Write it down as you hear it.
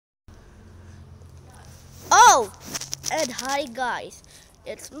Oh, and hi guys,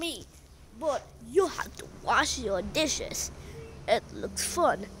 it's me. But you have to wash your dishes. It looks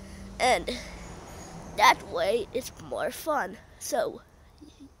fun, and that way it's more fun. So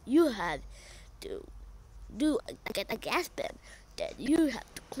you have to get a gas pen. Then you have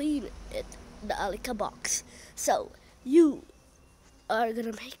to clean it, the Alika box. So you are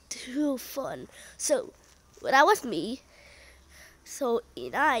gonna make too fun. So when I was me, so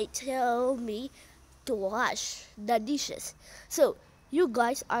I tell me to wash the dishes. So you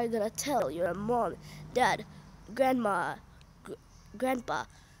guys are gonna tell your mom, dad, grandma, grandpa,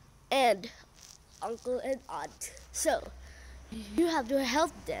 and uncle and aunt. So you have to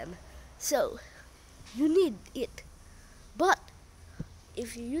help them. So you need it. But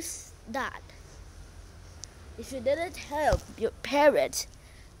if you use that, if you didn't help your parents,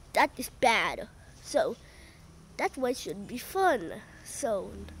 that is bad. So that one should be fun. So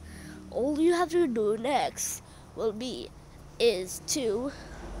all you have to do next will be is to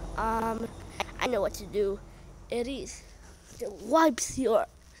I know what to do. It is to wipes your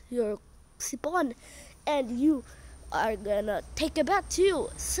sipon, and you are gonna take a bath too.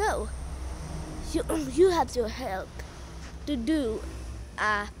 So you have to help to do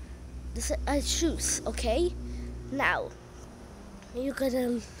shoes. Okay, now you're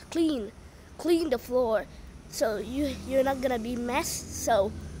gonna clean the floor, so you're not gonna be mess.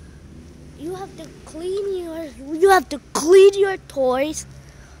 So you have to clean your toys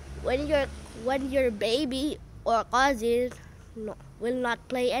when your baby or cousin will not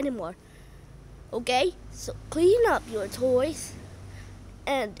play anymore. Okay, so clean up your toys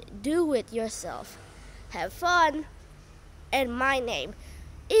and do it yourself. Have fun. And my name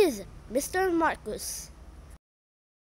is Mr. Marcus.